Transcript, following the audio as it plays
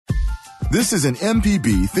This is an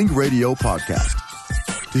MPB Think Radio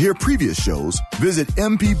podcast. To hear previous shows, visit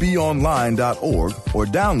mpbonline.org or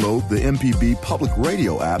download the MPB Public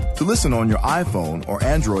Radio app to listen on your iPhone or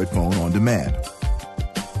Android phone on demand.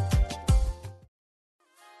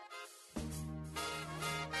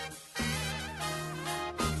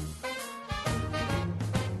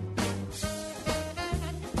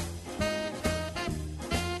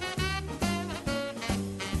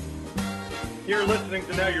 You're listening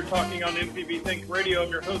to Now You're Talking on MPB Think Radio. I'm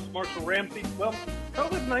your host, Marshall Ramsey. Well,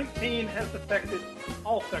 COVID-19 has affected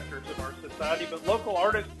all sectors of our society, but local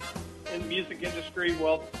artists in the music industry,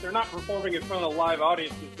 well, they're not performing in front of live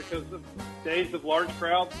audiences because of days of large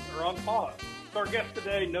crowds are on pause. So our guest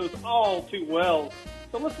today knows all too well.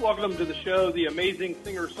 So let's welcome to the show the amazing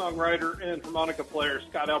singer-songwriter and harmonica player,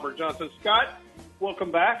 Scott Albert Johnson. Scott,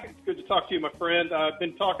 welcome back. It's good to talk to you, my friend. I've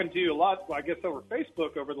been talking to you a lot, I guess, over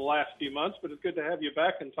Facebook over the last few months, but it's good to have you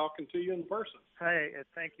back and talking to you in person. Hey,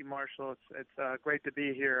 thank you, Marshall. It's great to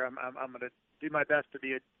be here. I'm going to do my best to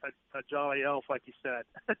be a jolly elf, like you said.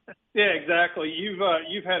 Yeah, exactly. You've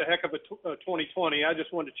had a heck of a 2020. I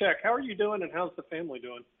just wanted to check. How are you doing, and how's the family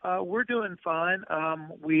doing? We're doing fine.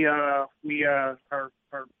 We are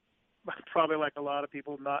probably, like a lot of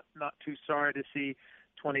people, not too sorry to see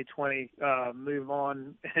 2020 move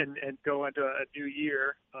on and go into a new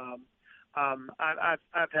year.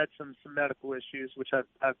 I've had some medical issues which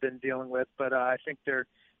I've been dealing with, but I think they're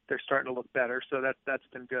starting to look better, so that's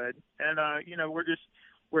been good. And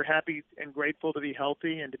we're happy and grateful to be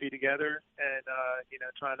healthy and to be together, and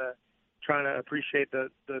trying to appreciate the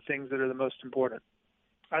things that are the most important.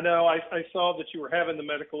 I know. I saw that you were having the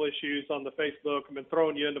medical issues on the Facebook. I've been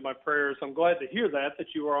throwing you into my prayers. I'm glad to hear that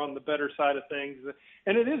you are on the better side of things.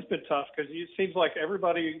 And it has been tough because it seems like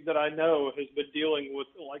everybody that I know has been dealing with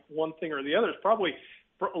like one thing or the other. It's probably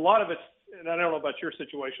a lot of it's, and I don't know about your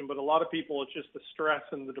situation, but a lot of people, it's just the stress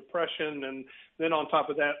and the depression. And then on top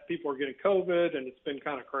of that, people are getting COVID, and it's been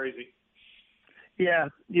kind of crazy. Yeah.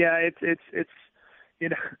 It's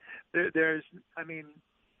there's,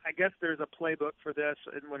 I guess there's a playbook for this,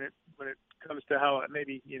 and when it comes to how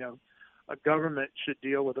maybe a government should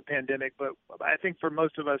deal with a pandemic. But I think for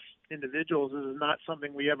most of us individuals, this is not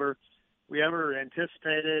something we ever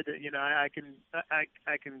anticipated. I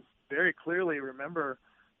can very clearly remember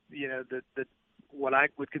the what I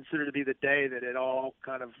would consider to be the day that it all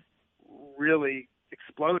kind of really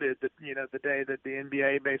exploded. The day that the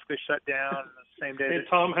NBA basically shut down, the same day and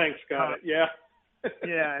Tom Hanks got it. Yeah.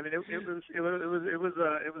 Yeah, it was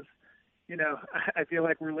I feel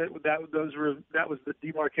like that was the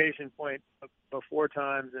demarcation point before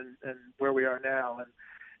times and where we are now, and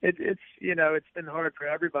it's been hard for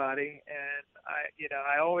everybody, and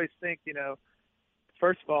I always think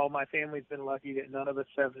first of all, my family's been lucky that none of us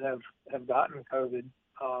have gotten COVID.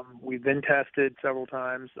 We've been tested several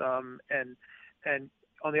times, and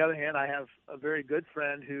on the other hand, I have a very good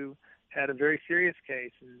friend who had a very serious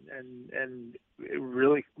case and it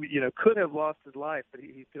really could have lost his life, but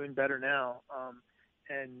he's doing better now.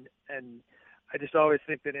 And I just always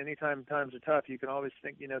think that anytime times are tough, you can always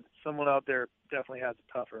think someone out there definitely has it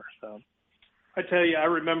tougher. So I tell you, I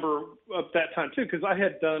remember at that time too, because I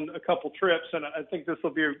had done a couple trips, and I think this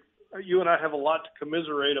will be. You and I have a lot to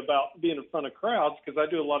commiserate about being in front of crowds because I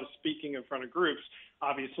do a lot of speaking in front of groups.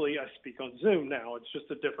 Obviously, I speak on Zoom now. It's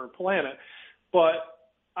just a different planet, but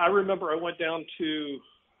I remember I went down to,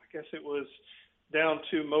 I guess it was down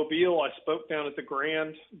to Mobile. I spoke down at the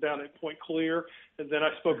Grand, down at Point Clear, and then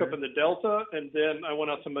I spoke up in the Delta, and then I went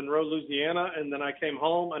out to Monroe, Louisiana, and then I came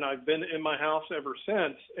home, and I've been in my house ever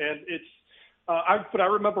since. And it's, but I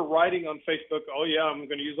remember writing on Facebook, oh yeah, I'm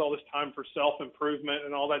going to use all this time for self-improvement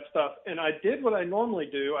and all that stuff. And I did what I normally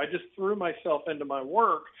do. I just threw myself into my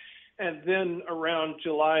work, and then around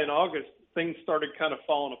July and August, things started kind of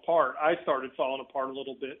falling apart. I started falling apart a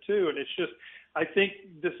little bit too. And it's just, I think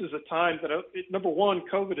this is a time that, number one,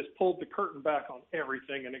 COVID has pulled the curtain back on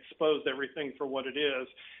everything and exposed everything for what it is.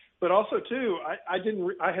 But also too, I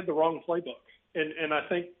had the wrong playbook. And I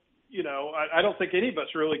think, I don't think any of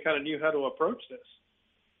us really kind of knew how to approach this.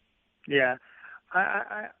 Yeah,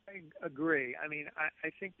 I agree. I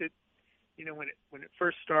think that, when it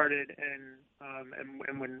first started and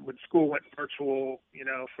when school went virtual,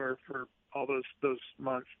 for all those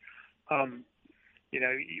months, I'm a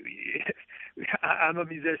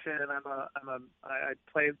musician and I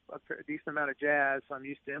play a decent amount of jazz, so I'm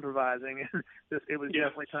used to improvising. It was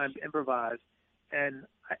definitely time to improvise, and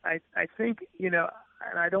I think and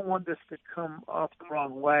I don't want this to come off the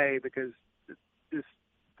wrong way because this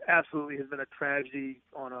absolutely has been a tragedy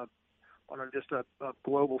on a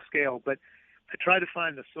global scale, but I tried to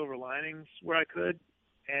find the silver linings where I could,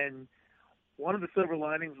 and one of the silver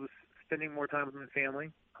linings was spending more time with my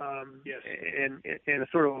family. Yes. And a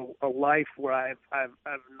sort of a life where I've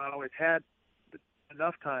not always had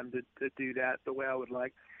enough time to do that the way I would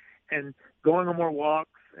like, and going on more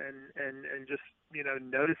walks and just, you know,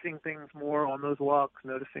 noticing things more on those walks,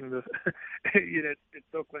 noticing the, you know, it's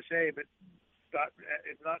so cliche, but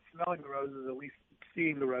it's not smelling the roses, at least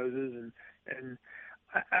seeing the roses, and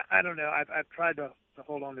I don't know, I've tried to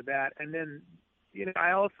hold on to that, and then, you know,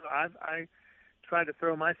 I tried to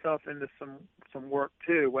throw myself into some work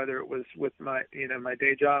too, whether it was with my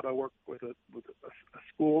day job. I work with a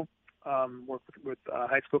school, work with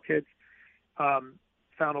high school kids.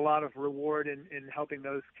 Found a lot of reward in helping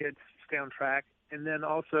those kids stay on track, and then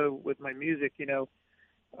also with my music, you know,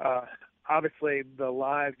 obviously the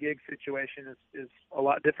live gig situation is a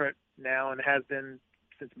lot different now and has been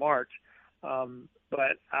since March.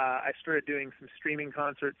 But I started doing some streaming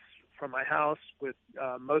concerts from my house, with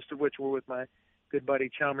most of which were with my good buddy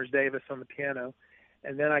Chalmers Davis on the piano.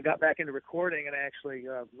 And then I got back into recording, and I actually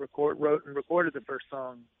wrote and recorded the first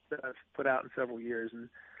song that I've put out in several years. And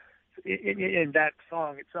that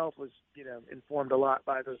song itself was, you know, informed a lot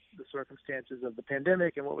by the circumstances of the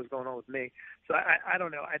pandemic and what was going on with me. So I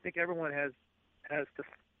don't know. I think everyone has had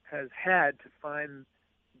to find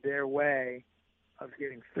their way of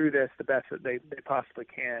getting through this the best that they possibly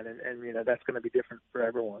can, and you know, that's going to be different for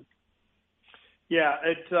everyone. Yeah,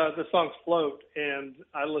 the song's Float, and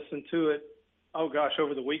I listened to it,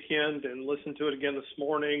 over the weekend, and listened to it again this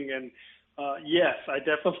morning, and yes, I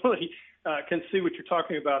definitely can see what you're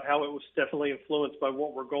talking about, how it was definitely influenced by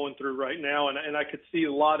what we're going through right now, and I could see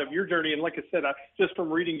a lot of your journey, and like I said, just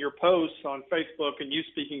from reading your posts on Facebook and you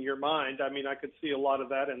speaking your mind, I mean, I could see a lot of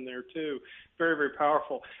that in there too. Very, very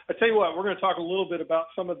powerful. I tell you what, we're going to talk a little bit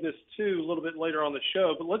about some of this too a little bit later on the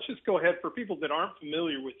show, but let's just go ahead for people that aren't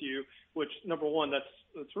familiar with you, which, number one,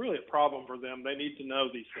 that's really a problem for them. They need to know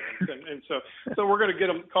these things. And so we're going to get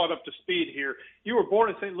them caught up to speed here. You were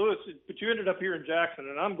born in St. Louis, but you ended up here in Jackson,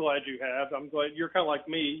 and I'm glad you have. I'm glad you're kind of like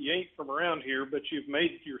me. You ain't from around here, but you've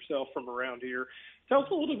made yourself from around here. Tell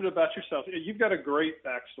us a little bit about yourself. You've got a great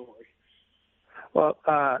backstory. Well,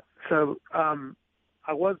 I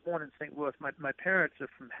was born in St. Louis. My parents are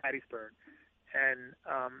from Hattiesburg. And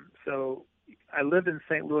so I lived in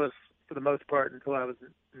St. Louis for the most part until I was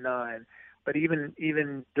 9. But even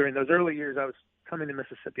during those early years, I was coming to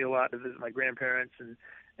Mississippi a lot to visit my grandparents, and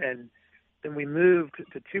then we moved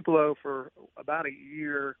to Tupelo for about a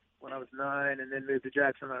year when I was 9, and then moved to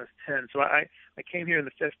Jackson when I was 10. So I came here in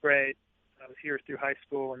the 5th grade. I was here through high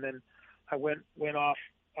school, and then I went off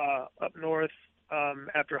up north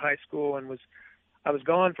after high school, and I was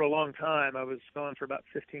gone for a long time. I was gone for about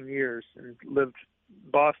 15 years and lived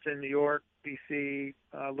Boston, New York, D.C.,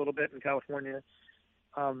 a little bit in California.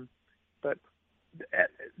 But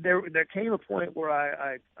there came a point where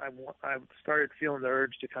I started feeling the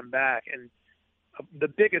urge to come back, and the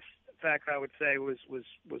biggest factor I would say was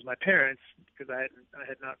my parents, because I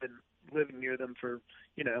had not been living near them for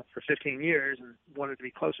 15 years and wanted to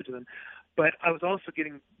be closer to them. But I was also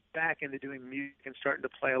getting back into doing music and starting to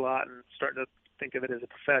play a lot and starting to think of it as a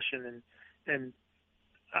profession, and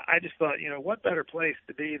I just thought, you know, what better place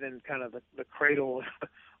to be than kind of the cradle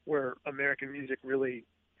where American music really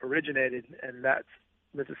originated, and that's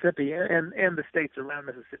Mississippi and the states around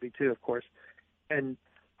Mississippi too, of course. And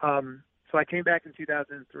so I came back in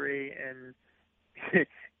 2003, and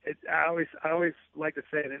I always like to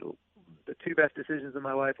say that the two best decisions of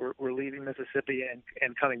my life were leaving Mississippi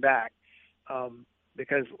and coming back,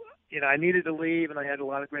 because, you know, I needed to leave, and I had a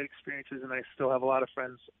lot of great experiences, and I still have a lot of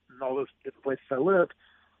friends in all those different places I lived.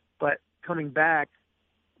 But coming back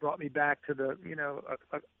brought me back to the, you know,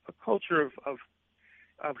 a culture of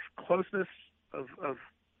closeness, of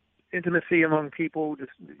intimacy among people.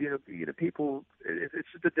 Just you know, people.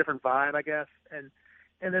 It's just a different vibe, I guess. And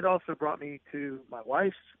it also brought me to my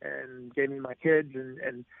wife and gave me my kids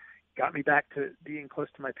and got me back to being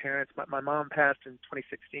close to my parents. My mom passed in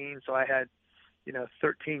 2016, so I had, you know,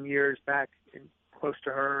 13 years back in close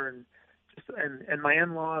to her, and my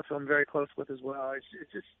in-laws, who I'm very close with as well.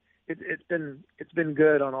 It's been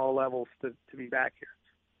good on all levels to be back here.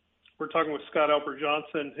 We're talking with Scott Alper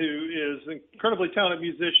Johnson, who is an incredibly talented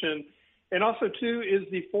musician, and also too is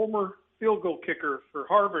the former field goal kicker for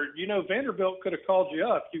Harvard. You know, Vanderbilt could have called you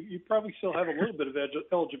up. You probably still have a little bit of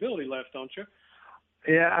eligibility left, don't you?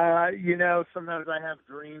 Yeah, you know, sometimes I have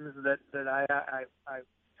dreams that I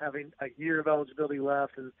having a year of eligibility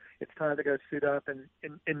left, and it's time to go suit up. And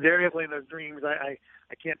invariably in those dreams, I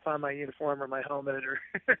can't find my uniform or my helmet or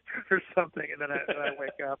something, and then I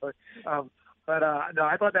wake up. no,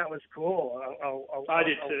 I thought that was cool. I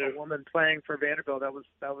did too. A woman playing for Vanderbilt. That was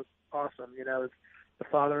awesome. You know, as the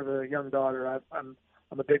father of a young daughter, I'm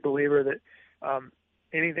a big believer that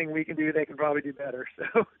anything we can do, they can probably do better.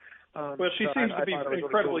 So, well, she seems to be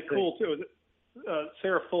incredibly cool too.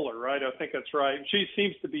 Sarah Fuller, right? I think that's right. She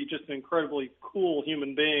seems to be just an incredibly cool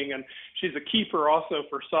human being, and she's a keeper also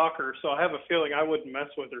for soccer. So I have a feeling I wouldn't mess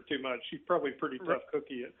with her too much. She's probably a pretty tough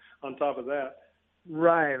cookie on top of that.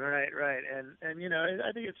 Right. And you know,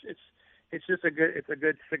 I think it's just a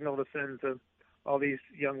good signal to send to all these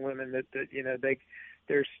young women that you know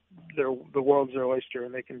the world's their oyster,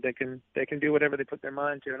 and they can do whatever they put their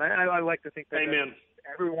mind to. And I like to think that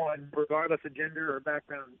everyone, regardless of gender or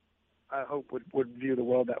background, I hope would view the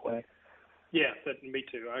world that way. Yeah, me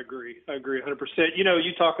too. I agree 100%. You know,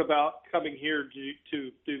 you talk about coming here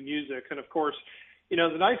to do music, and of course, you know,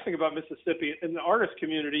 the nice thing about Mississippi and the artist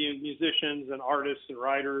community and musicians and artists and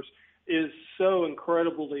writers is so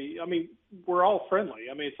incredibly, I mean, we're all friendly.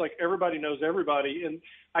 I mean, it's like everybody knows everybody, and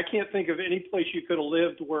I can't think of any place you could have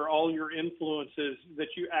lived where all your influences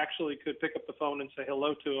that you actually could pick up the phone and say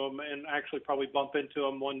hello to them and actually probably bump into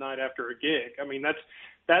them one night after a gig. I mean, that's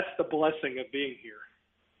the blessing of being here.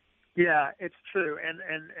 Yeah, it's true. And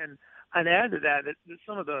I'd add to that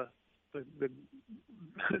some of the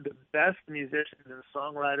best musicians and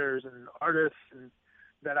songwriters and artists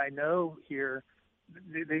that I know here,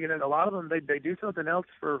 you know, a lot of them they do something else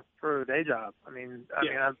for a day job. I mean,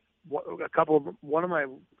 one of my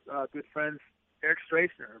good friends, Eric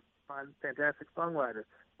Strassner, a fantastic songwriter,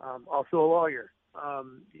 also a lawyer.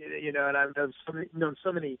 You know, and I've known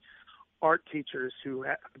so many art teachers who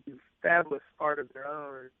do fabulous art of their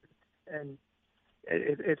own, and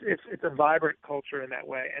it's a vibrant culture in that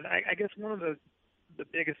way. And I guess one of the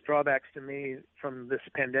biggest drawbacks to me from this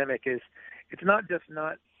pandemic is it's not just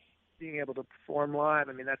not being able to perform live.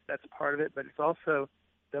 I mean, that's part of it, but it's also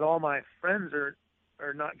that all my friends are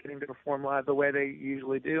not getting to perform live the way they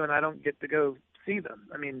usually do, and I don't get to go see them.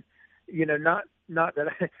 I mean, you know, not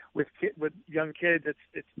that with young kids,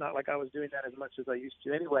 it's not like I was doing that as much as I used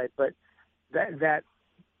to anyway, but that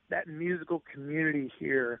musical community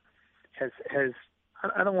here has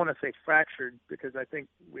I don't want to say fractured, because I think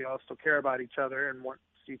we all still care about each other and want to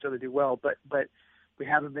see each other do well, but we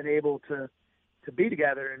haven't been able to be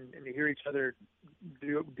together and to hear each other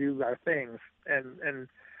do our things. And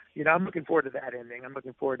you know, I'm looking forward to that ending. I'm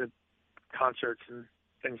looking forward to concerts and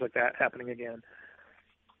things like that happening again.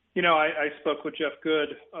 You know, I spoke with Jeff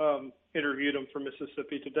Good, interviewed him for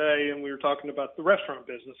Mississippi Today, and we were talking about the restaurant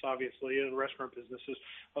business, obviously, and the restaurant business is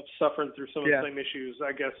suffering through some of the same issues.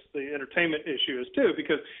 I guess the entertainment issue is too,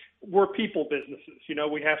 because we're people businesses. You know,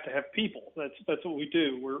 we have to have people. That's what we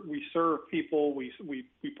do. We serve people. We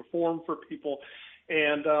perform for people.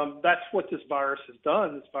 And that's what this virus has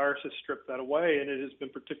done. This virus has stripped that away, and it has been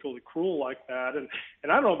particularly cruel like that. And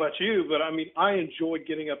I don't know about you, but I mean, I enjoy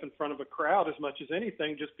getting up in front of a crowd as much as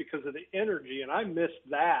anything, just because of the energy. And I miss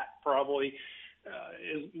that probably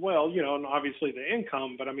as well, you know, and obviously the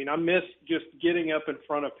income. But I mean, I miss just getting up in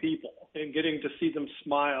front of people and getting to see them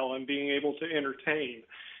smile and being able to entertain.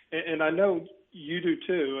 And I know you do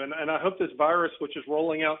too. And I hope this virus, which is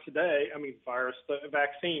rolling out today, the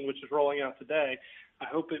vaccine, which is rolling out today, I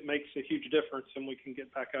hope it makes a huge difference and we can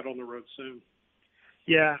get back out on the road soon.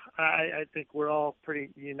 Yeah, I think we're all pretty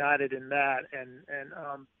united in that. And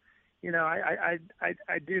you know, I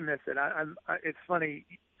do miss it. It's funny,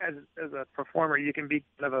 as a performer, you can be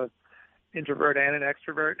kind of a introvert and an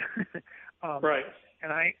extrovert. Right.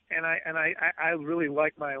 And I really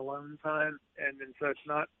like my alone time, and so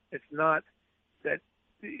it's not that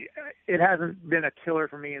it hasn't been a killer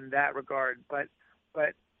for me in that regard, but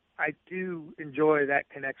I do enjoy that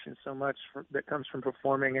connection so much that comes from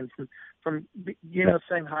performing and from you know,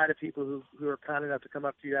 saying hi to people who are kind enough to come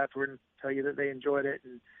up to you afterward and tell you that they enjoyed it,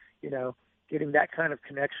 and you know, getting that kind of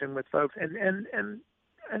connection with folks, and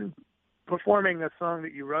performing a song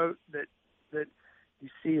that you wrote that you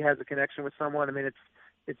see has a connection with someone. I mean,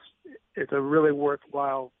 it's a really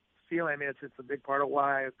worthwhile feeling. I mean, it's a big part of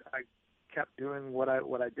why I kept doing what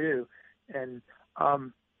I do. And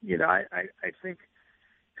you know, I think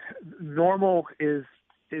normal is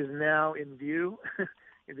now in view.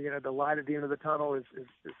 You know, the light at the end of the tunnel is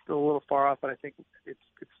still a little far off, but I think it's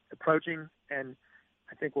approaching, and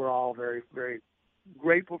I think we're all very, very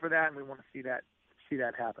grateful for that, and we want to see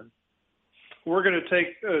that happen. We're going to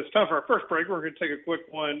take, it's time for our first break. We're going to take a quick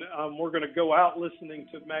one. We're going to go out listening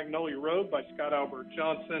to Magnolia Road by Scott Albert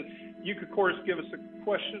Johnson. You could, of course, give us a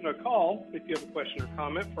call if you have a question or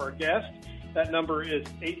comment for our guest. That number is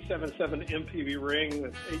 877-MPB-RING.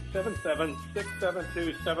 That's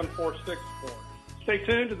 877-672-7464. Stay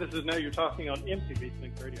tuned. This is Now You're Talking on MPB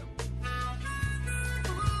Think Radio.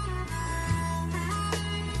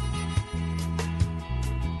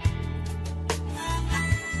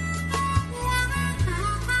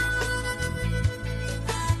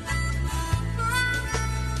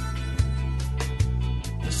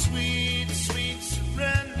 The sweet, sweet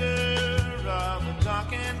surrender of a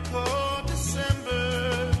dark and cold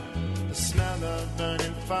December. The smell of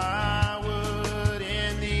burning firewood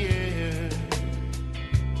in the air.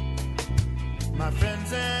 My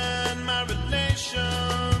friends and my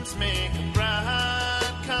relations make a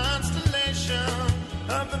bright constellation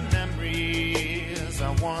of the memories I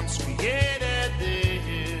once created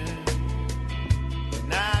there.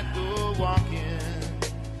 When I go walking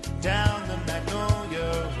down the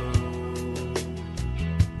Magnolia Road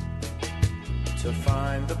to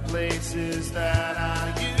find the places that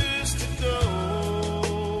I used to go.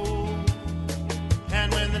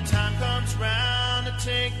 And when the time comes round to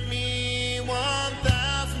take me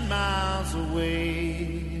 1,000 miles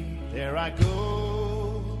away, there I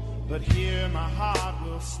go, but here my heart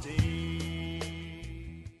will stay.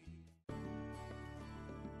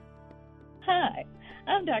 Hi,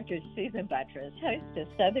 I'm Dr. Susan Buttress, host of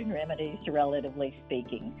Southern Remedies, Relatively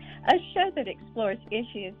Speaking, a show that explores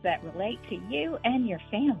issues that relate to you and your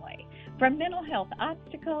family, from mental health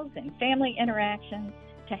obstacles and family interactions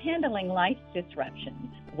to handling life's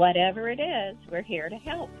disruptions. Whatever it is, we're here to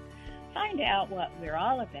help. Find out what we're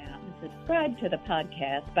all about and subscribe to the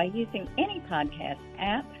podcast by using any podcast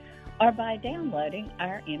app or by downloading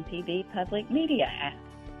our MPB Public Media app.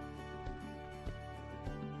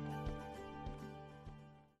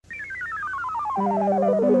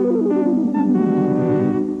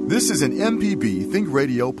 This is an MPB Think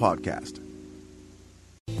Radio podcast.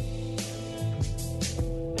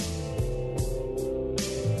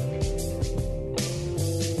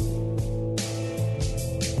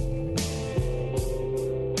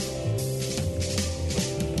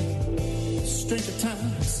 Stranger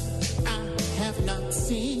times I have not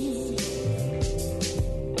seen.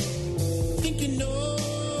 Think you know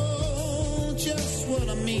just what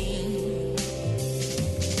I mean.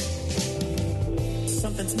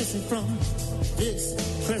 Something's missing from this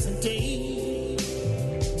present day.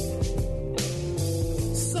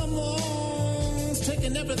 Someone's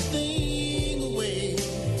taking everything away.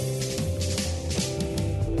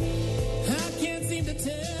 I can't seem to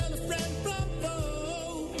tell a friend from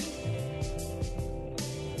foe.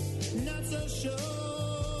 Not so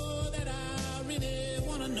sure that I really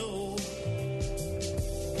want to know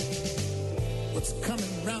what's coming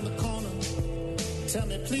around the corner. Tell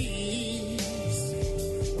me please,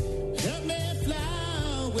 help me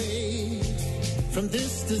fly away from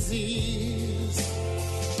this disease.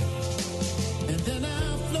 And then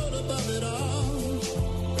I'll float above it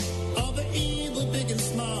all the evil big and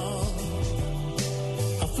small.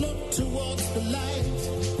 I'll float towards the light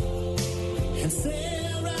and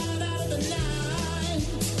sail right out of the night.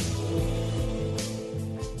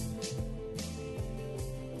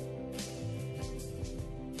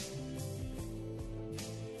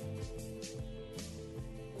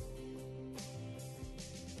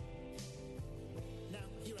 Now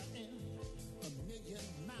here I am,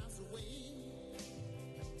 1,000,000 miles away.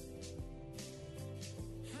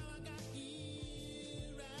 How I got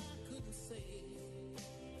here, I couldn't say.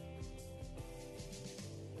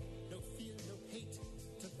 No fear, no hate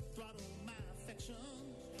to throttle my affection.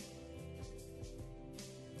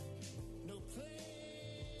 No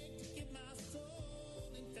plague to give my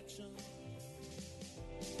soul infection.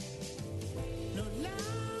 No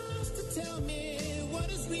lies to tell me what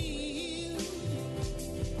is real.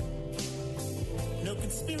 No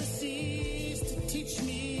conspiracies to teach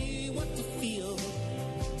me what to feel.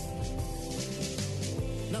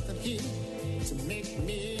 Nothing here to make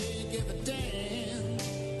me give a damn.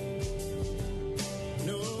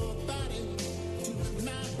 Nobody to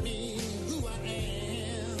remind me who I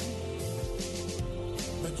am.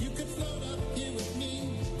 But you could float up here with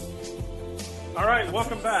me. All right,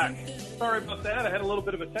 welcome back. Sorry about that. I had a little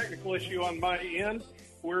bit of a technical issue on my end.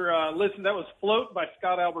 We're listening. That was "Float" by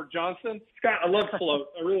Scott Albert Johnson. Scott, I love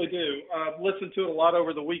 "Float." I really do. Listened to it a lot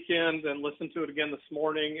over the weekend and listened to it again this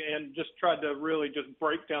morning, and just tried to really just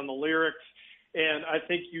break down the lyrics. And I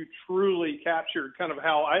think you truly captured kind of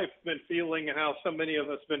how I've been feeling and how so many of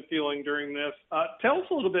us have been feeling during this. Tell us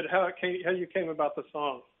a little bit how you came about the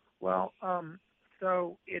song. Well,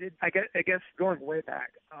 so I guess going way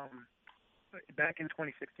back in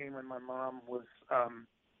 2016 when my mom was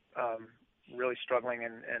really struggling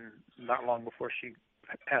and not long before she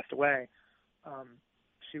passed away,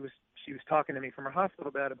 she was talking to me from her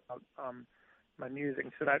hospital bed about music.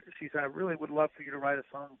 And she said, I really would love for you to write a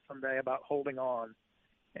song someday about holding on,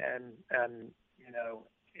 and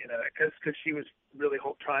because she was really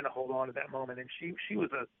trying to hold on to that moment. And she was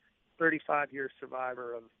a 35-year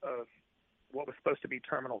survivor of what was supposed to be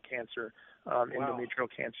terminal cancer, endometrial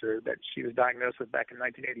cancer, that she was diagnosed with back in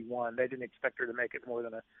 1981. They didn't expect her to make it more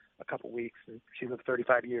than a couple weeks, and she lived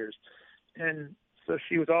 35 years. And so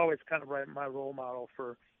she was always kind of my role model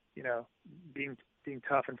for, being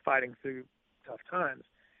tough and fighting through tough times.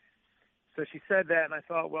 So she said that, and I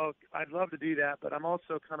thought, well, I'd love to do that, but I'm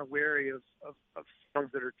also kind of wary of songs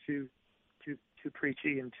that are too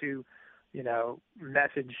preachy and too,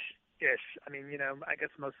 message-ish. I mean, I guess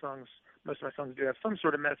most of my songs do have some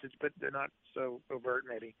sort of message, but they're not so overt,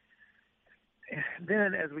 maybe. And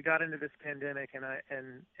then, as we got into this pandemic,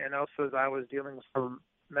 and also as I was dealing with some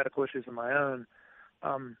medical issues of my own,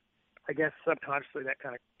 I guess subconsciously that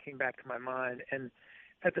kind of came back to my mind. And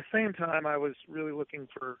at the same time, I was really looking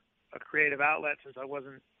for a creative outlet since I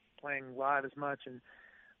wasn't playing live as much, and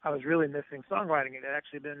I was really missing songwriting. It had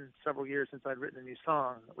actually been several years since I'd written a new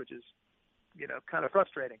song, which is, kind of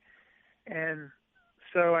frustrating. And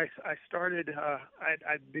so I started,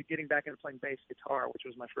 I'd been getting back into playing bass guitar, which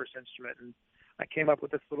was my first instrument, and I came up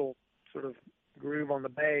with this little sort of groove on the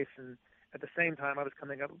bass, and at the same time I was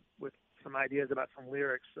coming up with some ideas about some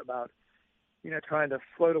lyrics about, trying to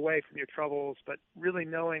float away from your troubles, but really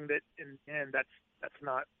knowing that in the end that's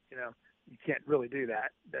not, you can't really do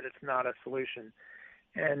that it's not a solution.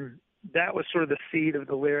 And that was sort of the seed of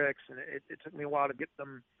the lyrics, and it took me a while to get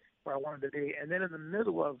them where I wanted to be. And then in the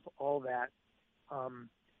middle of all that,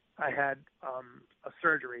 I had a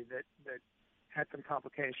surgery that had some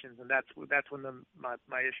complications, and that's when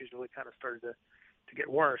my issues really kind of started to get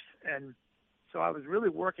worse. And so I was really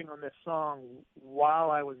working on this song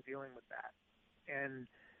while I was dealing with that, and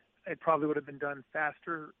it probably would have been done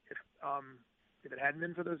faster if it hadn't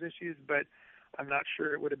been for those issues, but I'm not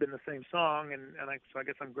sure it would have been the same song, so I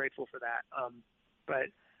guess I'm grateful for that.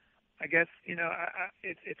 But I guess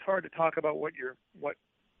it's hard to talk about what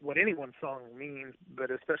anyone's song means,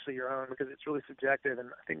 but especially your own, because it's really subjective. And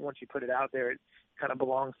I think once you put it out there, it kind of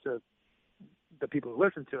belongs to the people who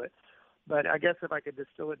listen to it. But I guess if I could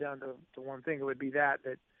distill it down to one thing, it would be that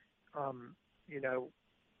it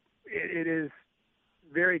is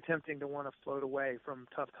very tempting to want to float away from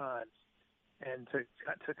tough times and to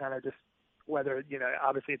kind of just, whether,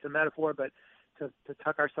 obviously it's a metaphor, but to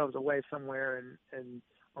tuck ourselves away somewhere and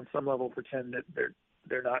on some level pretend that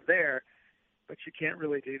they're not there. But you can't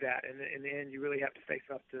really do that. And in the end, you really have to face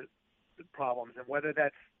up to the problems, and whether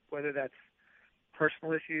that's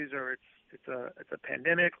personal issues, or it's a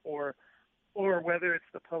pandemic, or whether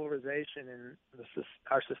it's the polarization in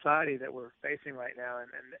our society that we're facing right now.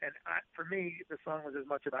 And for me, the song was as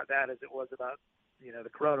much about that as it was about the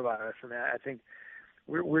coronavirus. And I think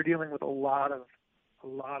we're dealing with a lot of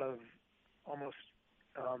almost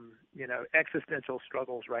existential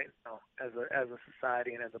struggles right now as a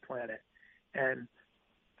society and as a planet. And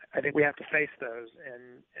I think we have to face those,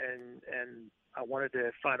 and I wanted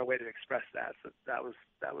to find a way to express that. So that was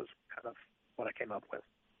kind of what I came up with.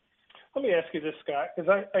 Let me ask you this, Scott,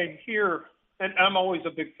 because I hear, and I'm always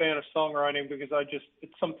a big fan of songwriting because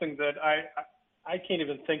it's something that I can't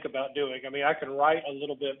even think about doing. I mean, I can write a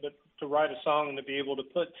little bit, but to write a song and to be able to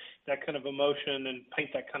put that kind of emotion and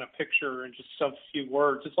paint that kind of picture in just some few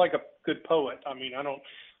words, it's like a good poet. I mean, I don't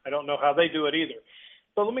know how they do it either.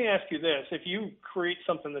 But let me ask you this. If you create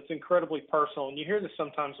something that's incredibly personal, and you hear this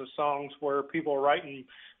sometimes with songs where people are writing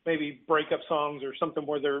maybe breakup songs or something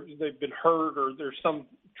where they've been hurt or there's some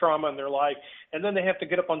trauma in their life, and then they have to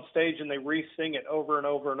get up on stage and they re-sing it over and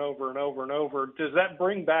over and over and over and over, does that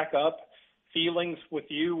bring back up feelings with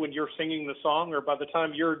you when you're singing the song, or by the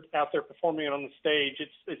time you're out there performing it on the stage,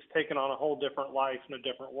 it's taken on a whole different life and a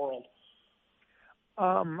different world?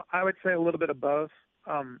 I would say a little bit of both.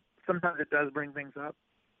 Sometimes it does bring things up,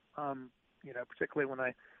 particularly when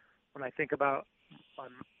I think about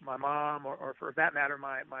my mom, or for that matter,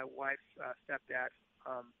 my wife's stepdad,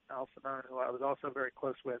 Al Simone, who I was also very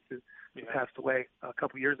close with, who passed away a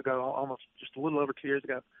couple years ago, almost just a little over 2 years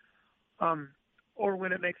ago. Or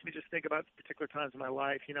when it makes me just think about particular times in my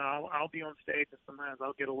life, I'll be on stage and sometimes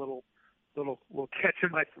I'll get a little catch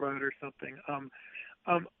in my throat or something.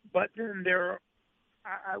 But then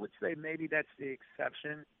I would say maybe that's the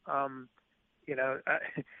exception.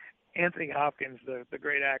 Anthony Hopkins, the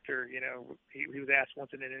great actor, he was asked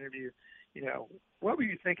once in an interview, what were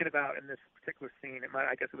you thinking about in this particular scene?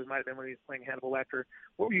 I guess it might have been when he was playing Hannibal Lecter.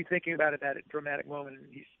 What were you thinking about at that dramatic moment?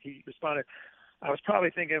 And he responded, I was probably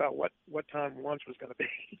thinking about what time lunch was going to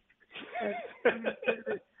be.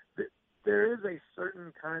 There is a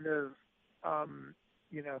certain kind of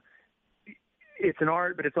you know, it's an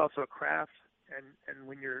art, but it's also a craft. And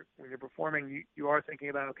when you're performing, you are thinking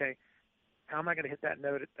about, okay, how am I going to hit that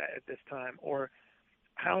note at this time, or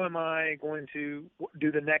how am I going to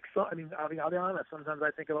do the next song? I mean, I'll be honest. Sometimes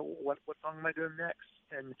I think about what song am I doing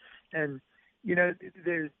next, and you know,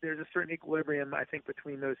 there's a certain equilibrium, I think,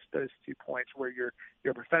 between those two points where you're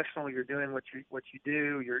a professional, you're doing what you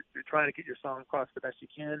do, you're trying to get your song across the best you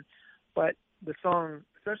can, but the song,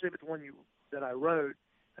 especially if it's one that I wrote,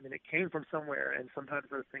 I mean, it came from somewhere, and sometimes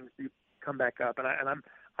those things do come back up, and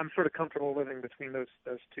I'm sort of comfortable living between those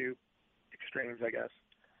two extremes, I guess.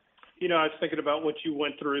 You know, I was thinking about what you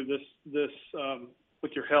went through this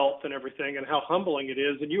with your health and everything, and how humbling it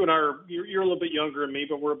is. And you and I you're a little bit younger than me,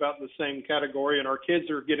 but we're about in the same category, and our kids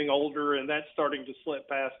are getting older, and that's starting to slip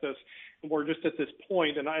past us. And we're just at this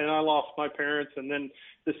point, and I lost my parents, and then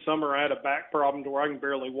this summer I had a back problem to where I can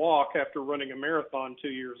barely walk after running a marathon 2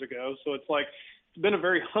 years ago. So it's like, it's been a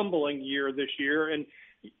very humbling year this year, and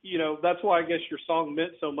you know, that's why I guess your song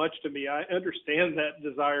meant so much to me. I understand that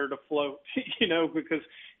desire to float, you know, because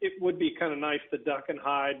it would be kind of nice to duck and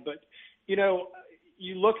hide. But, you know,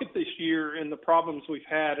 you look at this year and the problems we've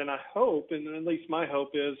had, and I hope, and at least my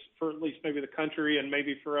hope is for at least maybe the country and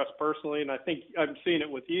maybe for us personally, and I think I'm seeing it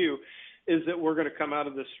with you, is that we're going to come out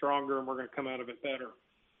of this stronger and we're going to come out of it better.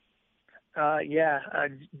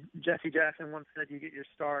 Jesse Jackson once said you get your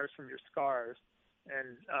stars from your scars,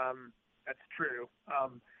 and that's true.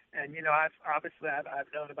 And you know, I've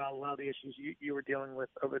known about a lot of the issues you were dealing with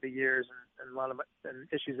over the years, and a lot of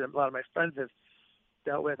issues that a lot of my friends have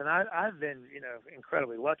dealt with. And I've been, you know,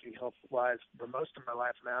 incredibly lucky health-wise for most of my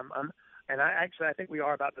life now. I think we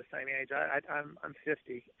are about the same age. I'm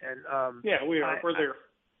 50, and yeah, we are. We're there.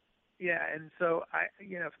 Yeah, and so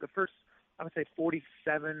you know, for the first, I would say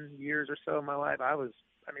 47 years or so of my life, I've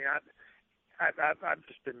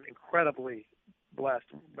just been incredibly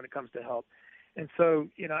blessed when it comes to health. And so,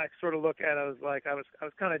 you know, I sort of look at it as like I was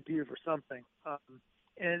kind of due for something.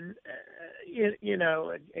 You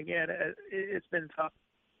know, again, it's been tough.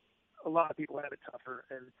 A lot of people have it tougher,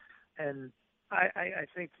 and I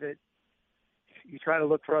think that you try to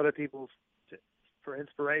look for other people for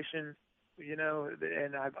inspiration, you know,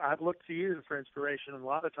 and I've looked to you for inspiration a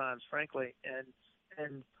lot of times, frankly.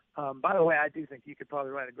 And by the way, I do think you could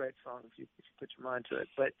probably write a great song if you put your mind to it.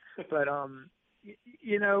 But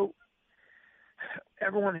you know,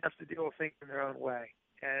 everyone has to deal with things in their own way,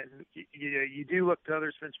 and you do look to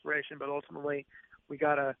others for inspiration, but ultimately we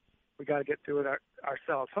gotta get through it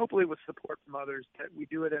ourselves. Hopefully with support from others, that we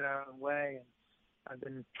do it in our own way. And I've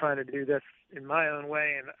been trying to do this in my own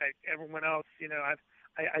way, and everyone else, you know,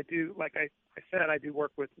 I do, like I said, I do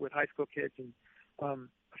work with high school kids, and a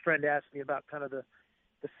friend asked me about kind of the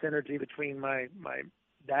synergy between my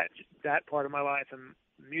that part of my life and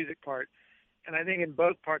the music part. And I think in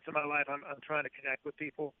both parts of my life, I'm trying to connect with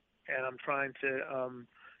people, and I'm trying to,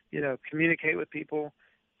 you know, communicate with people.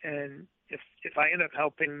 And if I end up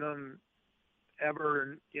helping them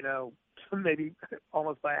ever, you know, maybe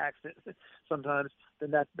almost by accident sometimes,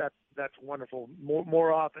 then that's wonderful.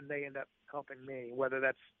 More often they end up helping me, whether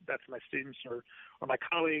that's my students or my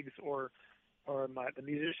colleagues or the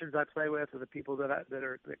musicians I play with, or the people that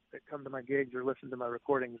come to my gigs or listen to my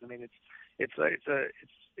recordings. I mean, it's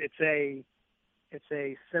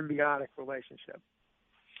a symbiotic relationship.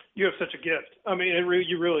 You have such a gift. I mean,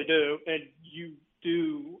 you really do, and you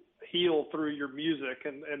do heal through your music,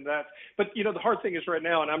 and that. But you know, the hard thing is right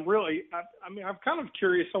now, and I'm kind of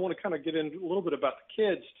curious. I want to kind of get into a little bit about the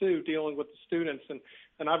kids too, dealing with the students,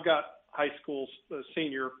 and I've got high school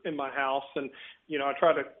senior in my house, and you know, I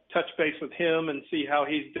try to touch base with him and see how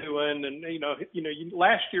he's doing, and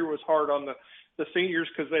last year was hard on the seniors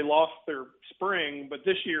because they lost their spring, but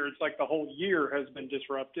this year it's like the whole year has been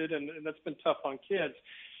disrupted, and that's been tough on kids.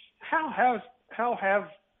 How have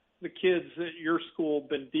the kids at your school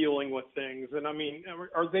been dealing with things? And I mean,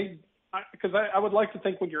 are they, because I would like to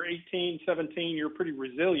think when you're 18, 17, you're pretty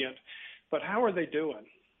resilient, but how are they doing?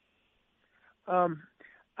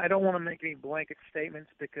 I don't want to make any blanket statements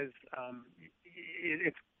because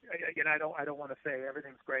it's, again, I don't want to say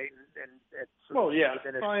everything's great, and it's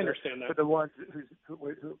I understand that for the ones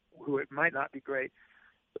who it might not be great.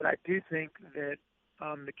 But I do think that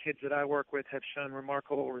the kids that I work with have shown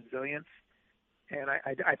remarkable resilience, and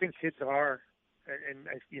I think kids are, and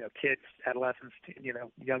you know, kids, adolescents, you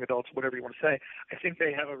know, young adults, whatever you want to say. I think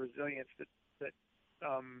they have a resilience that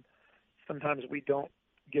sometimes we don't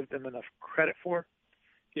give them enough credit for.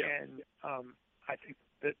 Yeah. And I think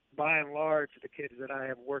that by and large, the kids that I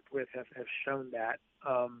have worked with have shown that.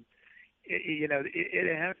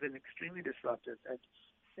 It has been extremely disruptive. And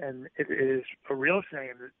And it is a real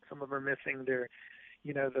shame that some of them are missing their,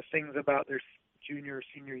 the things about their junior or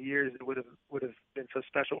senior years that would have been so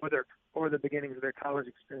special, or the beginnings of their college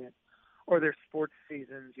experience, or their sports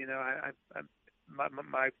seasons.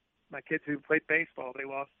 My kids who played baseball, they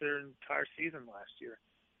lost their entire season last year,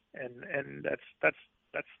 and that's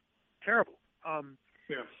terrible.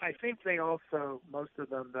 Yeah. I think they also, most of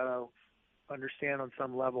them though, understand on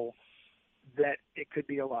some level that it could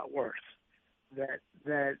be a lot worse, that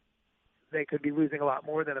they could be losing a lot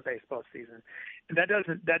more than a baseball season, and that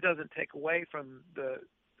doesn't take away from the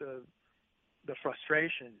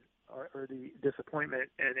frustration or the disappointment,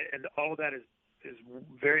 and all of that is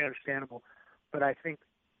very understandable. But I think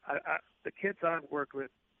the kids I've worked with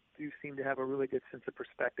do seem to have a really good sense of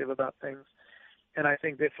perspective about things, and I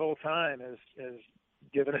think this whole time has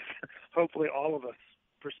given us, hopefully all of us,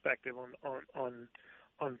 perspective on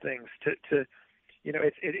things. It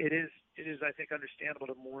is I think understandable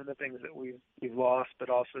to mourn the things that we've lost, but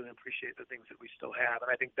also to appreciate the things that we still have,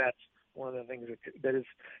 and I think that's one of the things that is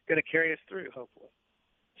going to carry us through, hopefully.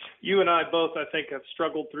 You and I both, I think, have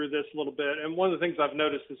struggled through this a little bit. And one of the things I've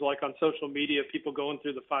noticed is, like, on social media, people going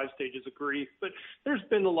through the 5 stages of grief. But there's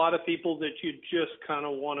been a lot of people that you just kind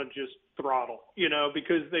of want to just throttle,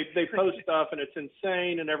 because they post stuff and it's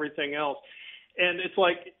insane and everything else. And it's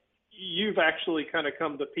like you've actually kind of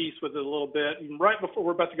come to peace with it a little bit. And right before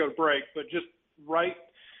we're about to go to break, but just what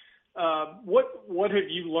have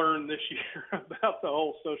you learned this year about the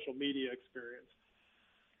whole social media experience?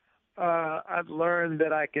 I've learned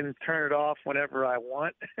that I can turn it off whenever I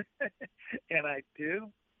want, and I do.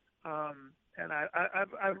 And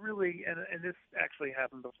I've really, and this actually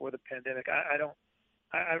happened before the pandemic.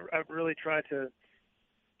 I've really tried to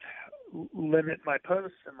limit my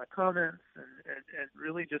posts and my comments, and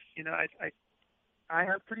really just, I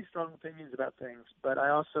have pretty strong opinions about things, but I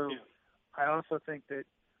also think that,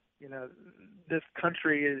 this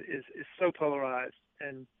country is so polarized,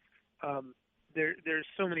 and there's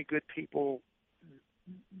so many good people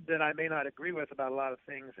that I may not agree with about a lot of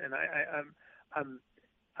things, and I'm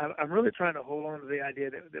really trying to hold on to the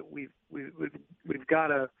idea that we've got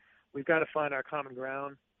to find our common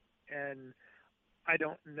ground, and I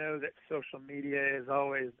don't know that social media is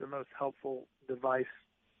always the most helpful device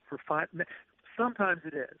for sometimes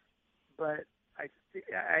it is, but I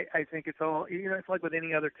think it's all, it's like with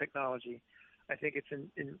any other technology. I think it's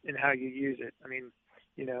in how you use it. I mean,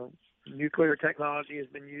 nuclear technology has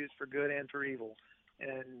been used for good and for evil,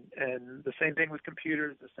 and the same thing with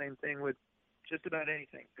computers, the same thing with just about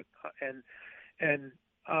anything. And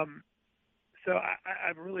so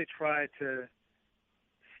I've really tried to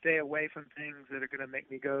stay away from things that are going to make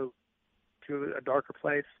me go to a darker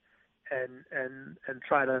place, and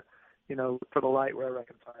try to, look for the light wherever I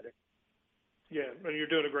can find it. Yeah, and you're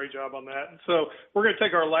doing a great job on that. So we're going to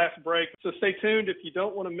take our last break. So stay tuned. If you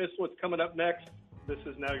don't want to miss what's coming up next, this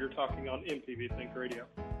is Now You're Talking on MPB Think Radio.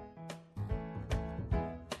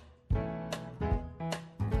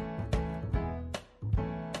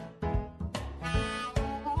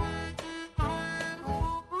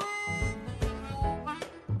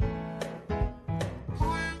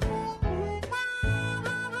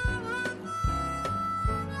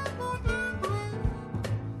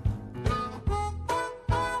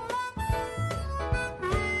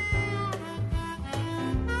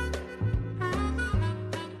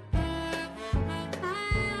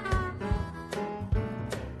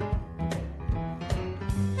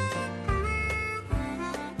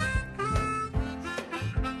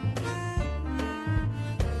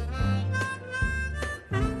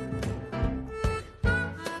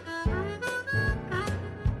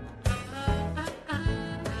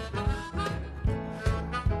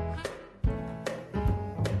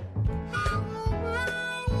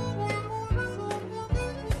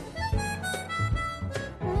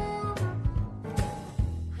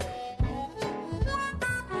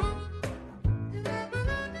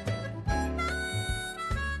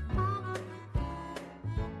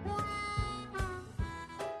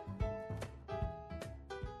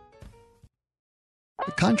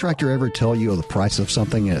 Contractor ever tell you the price of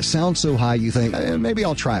something and it sounds so high you think, maybe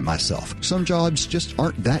I'll try it myself? Some jobs just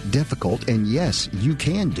aren't that difficult, and yes, you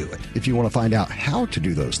can do it. If you want to find out how to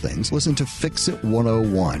do those things, listen to Fix It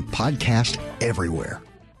 101, podcast everywhere.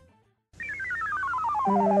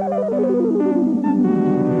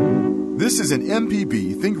 This is an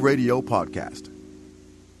MPB Think Radio podcast.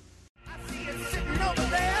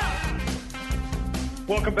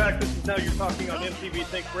 Welcome back. This is Now You're Talking on MPB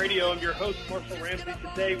Think Radio. I'm your host, Marshall Ramsey.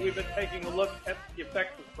 Today, we've been taking a look at the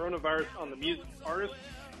effects of coronavirus on the music artists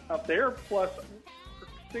out there. Plus,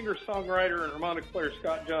 singer-songwriter and harmonica player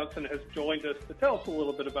Scott Johnson has joined us to tell us a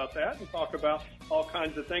little bit about that and talk about all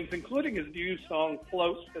kinds of things, including his new song,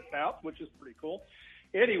 Float, that's out, which is pretty cool.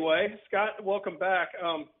 Anyway, Scott, welcome back.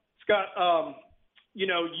 Scott,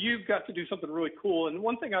 you've got to do something really cool. And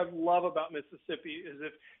one thing I love about Mississippi is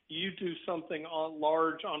if you do something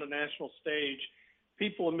large on a national stage,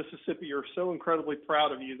 people in Mississippi are so incredibly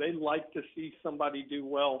proud of you. They like to see somebody do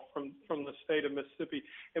well from the state of Mississippi.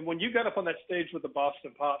 And when you got up on that stage with the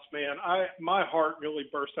Boston Pops, man, my heart really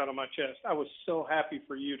burst out of my chest. I was so happy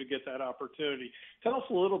for you to get that opportunity. Tell us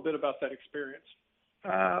a little bit about that experience.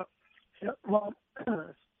 Well,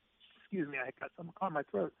 excuse me, I got something on my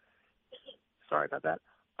throat. Sorry about that.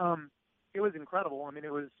 It was incredible. I mean,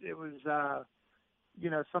 it was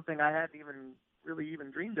something I hadn't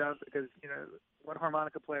even dreamed of, because what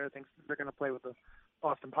harmonica player thinks they're going to play with the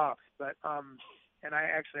Boston Pops? But and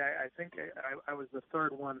I think I was the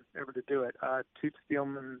third one ever to do it. Toots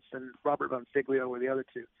Thielmans and Robert Von Stiglio were the other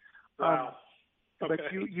two. Wow. Okay.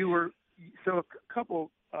 But you were so a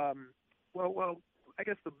couple. Well, I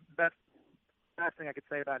guess the best thing I could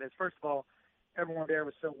say about it is, first of all, everyone there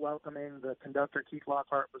was so welcoming. The conductor, Keith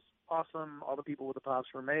Lockhart, was awesome. All the people with the Pops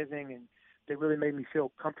were amazing, and they really made me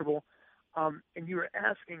feel comfortable. And you were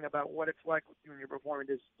asking about what it's like when you're performing.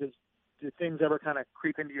 Do things ever kind of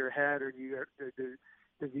creep into your head, or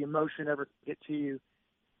does the emotion ever get to you?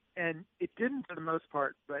 And it didn't for the most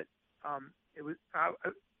part, but it was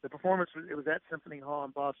the performance. It was at Symphony Hall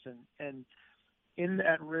in Boston, and in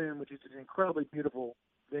that room, which is an incredibly beautiful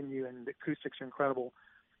venue, and the acoustics are incredible.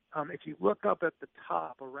 If you look up at the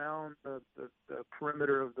top, around the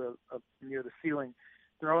perimeter of the near the ceiling,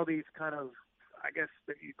 there are all these kind of, I guess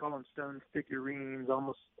that you call them stone figurines,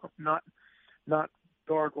 almost not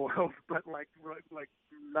gargoyles, but like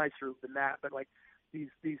nicer than that, but like these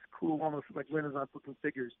cool, almost like Renaissance looking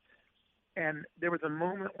figures. And there was a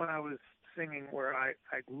moment when I was singing where I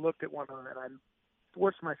looked at one of them, and I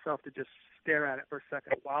forced myself to just stare at it for a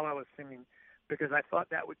second while I was singing, because I thought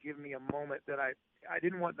that would give me a moment that I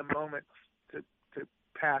didn't want the moment to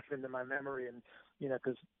pass into my memory, and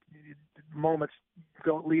because moments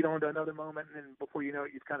don't lead on to another moment, and then before you know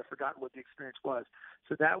it, you've kind of forgotten what the experience was.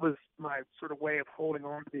 So that was my sort of way of holding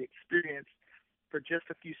on to the experience for just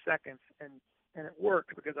a few seconds, and it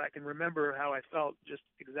worked, because I can remember how I felt just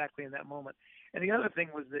exactly in that moment. And the other thing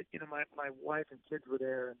was that my wife and kids were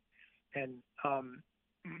there, and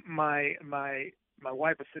my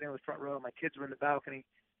wife was sitting on the front row, my kids were in the balcony,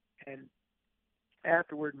 and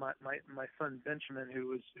afterward, my son Benjamin, who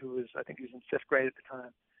was I think he was in 5th grade at the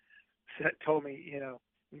time, told me,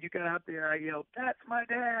 when you got out there, I yelled, "That's my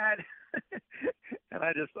dad!" And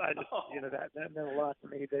I just that meant a lot to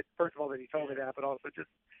me. That first of all that he told me that, but also just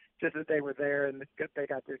that they were there and they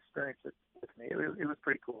got to experience it with me. It was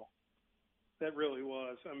pretty cool. That really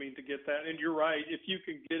was. I mean, to get that, and you're right. If you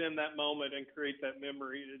can get in that moment and create that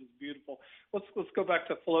memory, it is beautiful. Let's go back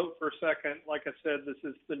to Float for a second. Like I said, this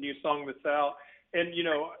is the new song that's out, and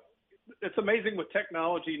it's amazing with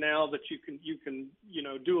technology now that you can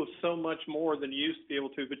do so much more than you used to be able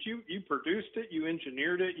to. But you produced it, you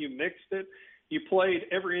engineered it, you mixed it, you played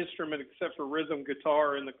every instrument except for rhythm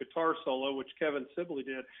guitar and the guitar solo, which Kevin Sibley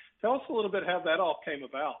did. Tell us a little bit how that all came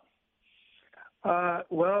about.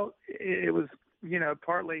 Well, it was,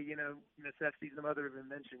 partly, necessity's the mother of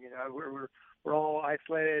invention. We're all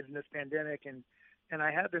isolated in this pandemic, and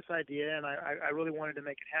I had this idea, and I really wanted to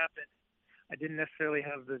make it happen. I didn't necessarily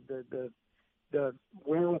have the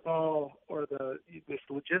wherewithal or this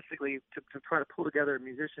logistically to try to pull together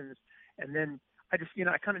musicians, and then I just,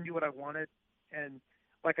 I kind of knew what I wanted, and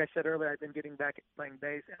like I said earlier, I'd been getting back at playing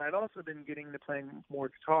bass, and I'd also been getting to playing more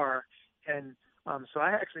guitar, and so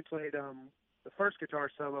I actually played the first guitar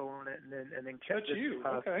solo on it, and then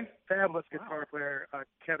fabulous guitar player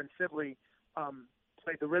Kevin Sibley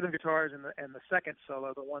played the rhythm guitars and the second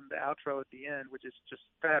solo, the outro at the end, which is just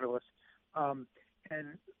fabulous.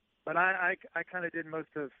 But I kind of did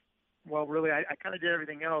most of, I kind of did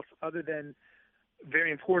everything else other than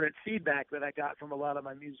very important feedback that I got from a lot of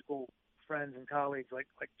my musical friends and colleagues, like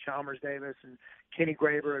Chalmers Davis and Kenny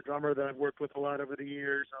Graber, a drummer that I've worked with a lot over the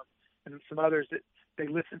years, and some others that they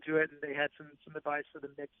listened to it and they had some advice for the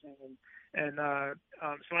mixing, and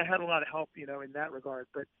so I had a lot of help, in that regard.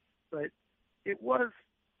 But it was,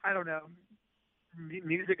 I don't know,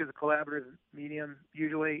 music is a collaborative medium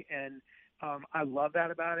usually, and I love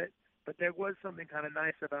that about it. But there was something kind of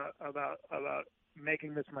nice about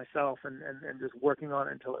making this myself and just working on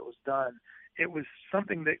it until it was done. It was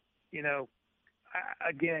something that,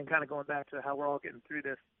 again, kind of going back to how we're all getting through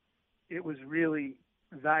this, it was really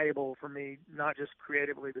valuable for me, not just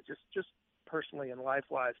creatively, but just personally and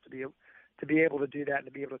life-wise, to to be able to do that and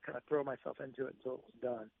to be able to kind of throw myself into it until it was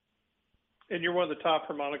done. And you're one of the top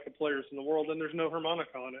harmonica players in the world, and there's no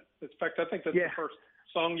harmonica on it. In fact, I think that's the first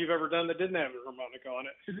song you've ever done that didn't have a harmonica on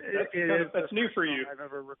it. That's new for you. I've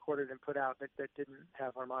ever recorded and put out that didn't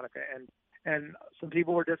have harmonica, and some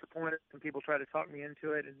people were disappointed. Some people tried to talk me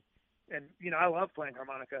into it, and you know, I love playing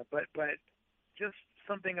harmonica, but just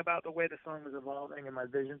something about the way the song was evolving and my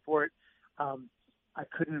vision for it, I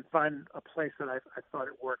couldn't find a place that I thought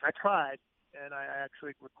it worked. I tried, and I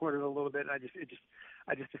actually recorded a little bit, and I just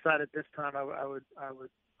decided this time I would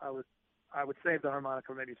save the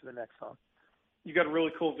harmonica maybe for the next song. You got a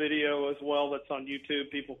really cool video as well that's on YouTube.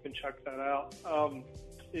 People can check that out.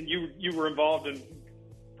 And you were involved in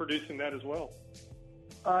producing that as well.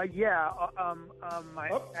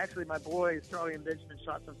 Actually, my boys, Charlie and Benjamin,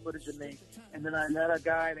 shot some footage of me, and then I met a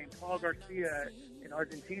guy named Paul Garcia in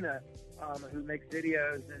Argentina who makes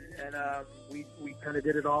videos, and we kind of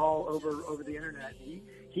did it all over the internet.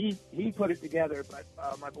 He put it together, but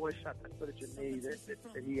my boys shot that footage of me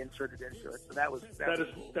that he inserted into it. So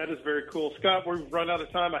that is very cool. Scott, we've run out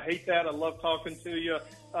of time. I hate that. I love talking to you.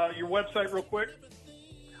 Your website, real quick.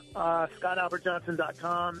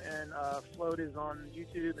 ScottAlbertJohnson.com, and Float is on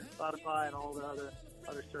YouTube and Spotify and all the other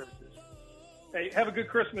services. Hey, have a good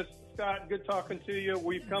Christmas, Scott. Good talking to you.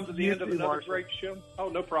 We've come to the end of another great show. Oh,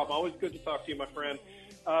 no problem. Always good to talk to you, my friend.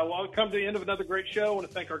 Well, we've come to the end of another great show. I want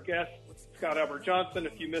to thank our guest, Scott Albert Johnson.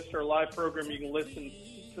 If you missed our live program, you can listen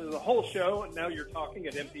to the whole show. And now you're talking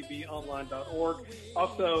at mpbonline.org.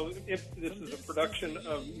 Also, if this is a production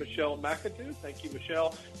of Michelle McAdoo, thank you,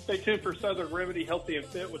 Michelle. Stay tuned for Southern Remedy Healthy and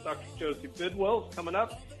Fit with Dr. Josie Bidwell. It's coming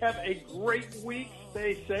up. Have a great week.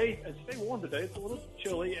 Stay safe and stay warm today. It's a little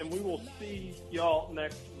chilly, and we will see y'all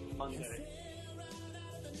next Monday.